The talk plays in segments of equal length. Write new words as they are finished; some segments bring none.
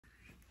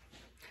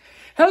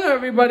Hello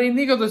everybody,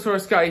 Nico the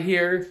Source Guy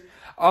here.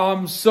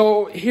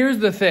 So here's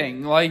the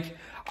thing, like,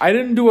 I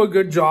didn't do a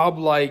good job,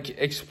 like,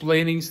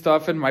 explaining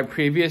stuff in my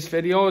previous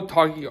video,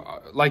 talking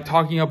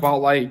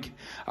about, like,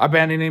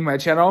 abandoning my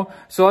channel.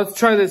 So let's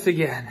try this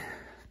again.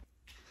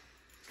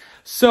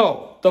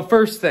 So, the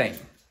first thing,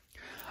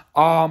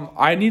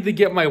 I need to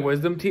get my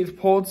wisdom teeth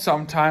pulled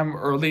sometime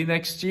early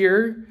next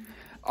year.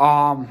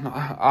 Also,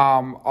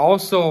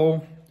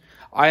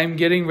 I am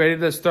getting ready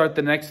to start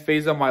the next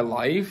phase of my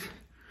life,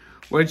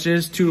 which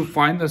is to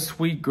find the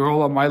sweet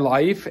girl of my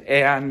life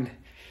and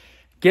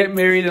get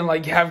married and,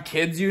 like, have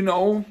kids, you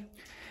know.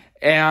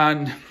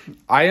 And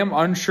I am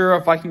unsure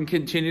if I can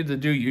continue to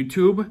do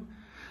YouTube.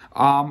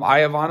 I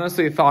have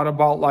honestly thought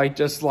about, like,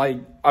 just,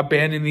 like,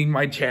 abandoning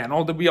my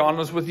channel, to be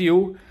honest with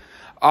you.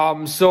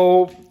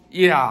 So,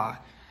 yeah.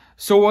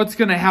 So what's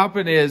going to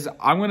happen is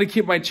I'm going to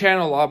keep my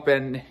channel up,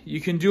 and you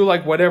can do,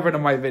 like, whatever to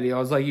my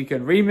videos. Like, you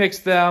can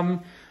remix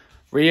them,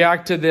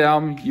 react to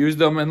them, use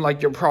them in,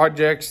 like, your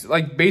projects,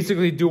 like,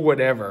 basically do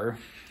whatever.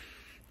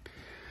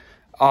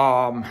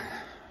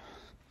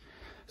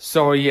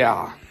 So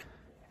yeah.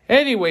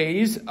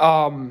 Anyways,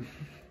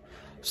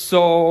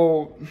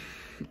 so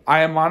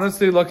I am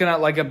honestly looking at,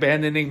 like,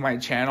 abandoning my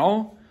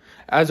channel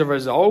as a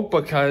result,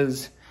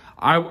 because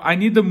I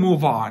need to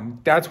move on.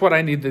 That's what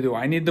I need to do.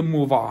 I need to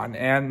move on,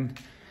 and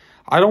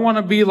I don't want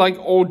to be like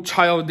old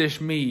childish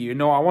me, you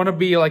know. I want to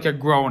be like a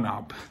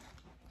grown-up.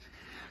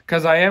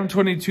 Because I am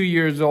 22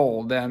 years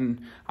old,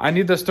 and I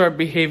need to start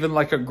behaving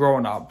like a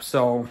grown-up.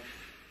 So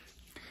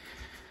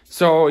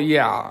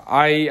yeah,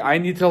 I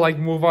need to, like,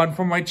 move on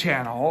from my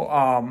channel.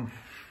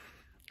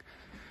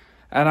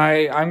 And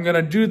I'm going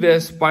to do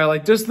this by,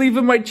 like, just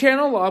leaving my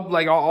channel up.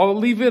 Like, I'll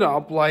leave it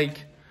up.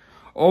 Like,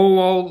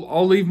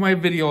 I'll leave my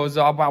videos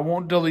up. I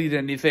won't delete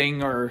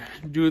anything or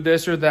do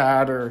this or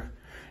that.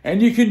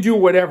 And you can do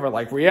whatever.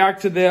 Like,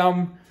 react to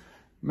them,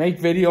 make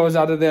videos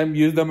out of them,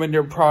 use them in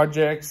your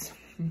projects,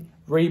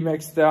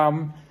 remix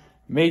them,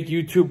 make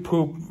YouTube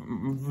poop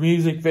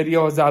music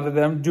videos out of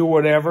them, do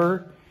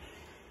whatever.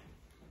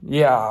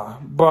 Yeah,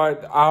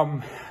 but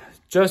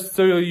just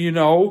so you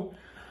know,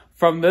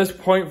 from this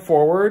point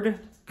forward,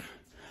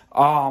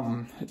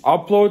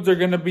 uploads are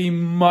going to be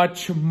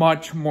much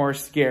more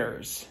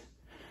scarce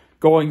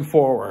going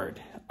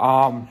forward.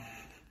 I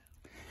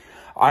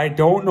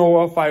don't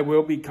know if I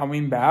will be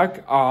coming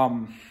back.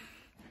 I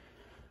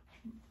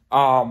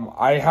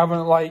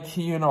haven't, like,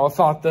 you know,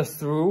 thought this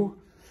through.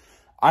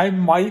 I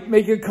might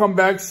make a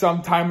comeback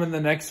sometime in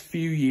the next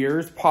few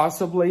years,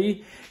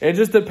 possibly. It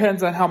just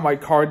depends on how my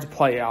cards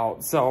play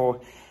out. So,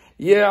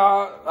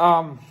 yeah,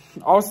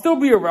 I'll still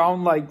be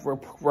around, like,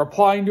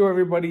 replying to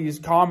everybody's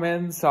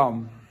comments.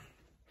 I'll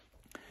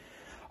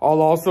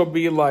also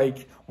be,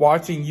 like,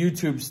 watching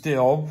YouTube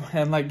still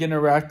and, like,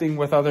 interacting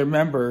with other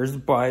members.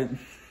 But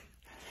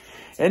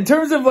in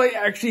terms of, like,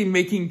 actually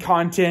making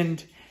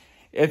content,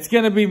 it's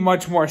going to be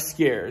much more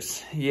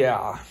scarce.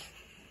 Yeah.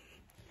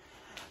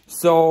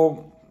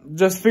 So,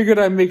 just figured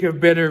I'd make a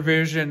better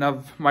version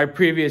of my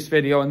previous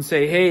video and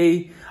say,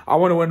 hey, I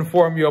want to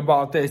inform you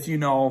about this, you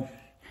know.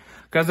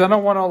 Because I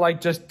don't want to, like,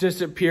 just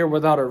disappear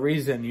without a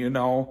reason, you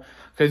know.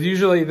 Because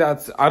usually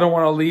I don't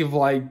want to leave,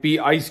 like, be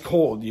ice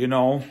cold, you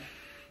know.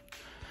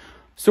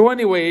 So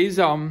anyways,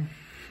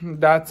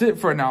 that's it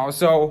for now.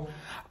 So,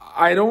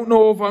 I don't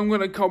know if I'm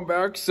going to come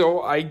back.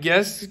 So, I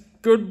guess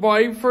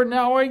goodbye for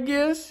now, I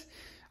guess.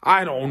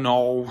 I don't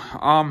know.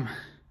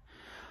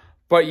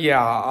 But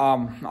yeah,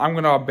 I'm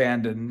going to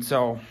abandon.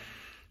 So,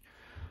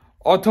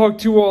 I'll talk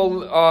to you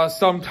all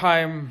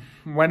sometime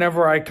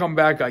whenever I come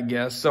back, I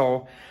guess.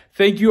 So,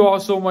 thank you all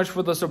so much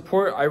for the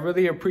support. I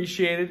really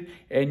appreciate it.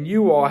 And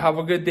you all have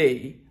a good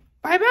day.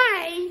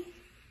 Bye-bye.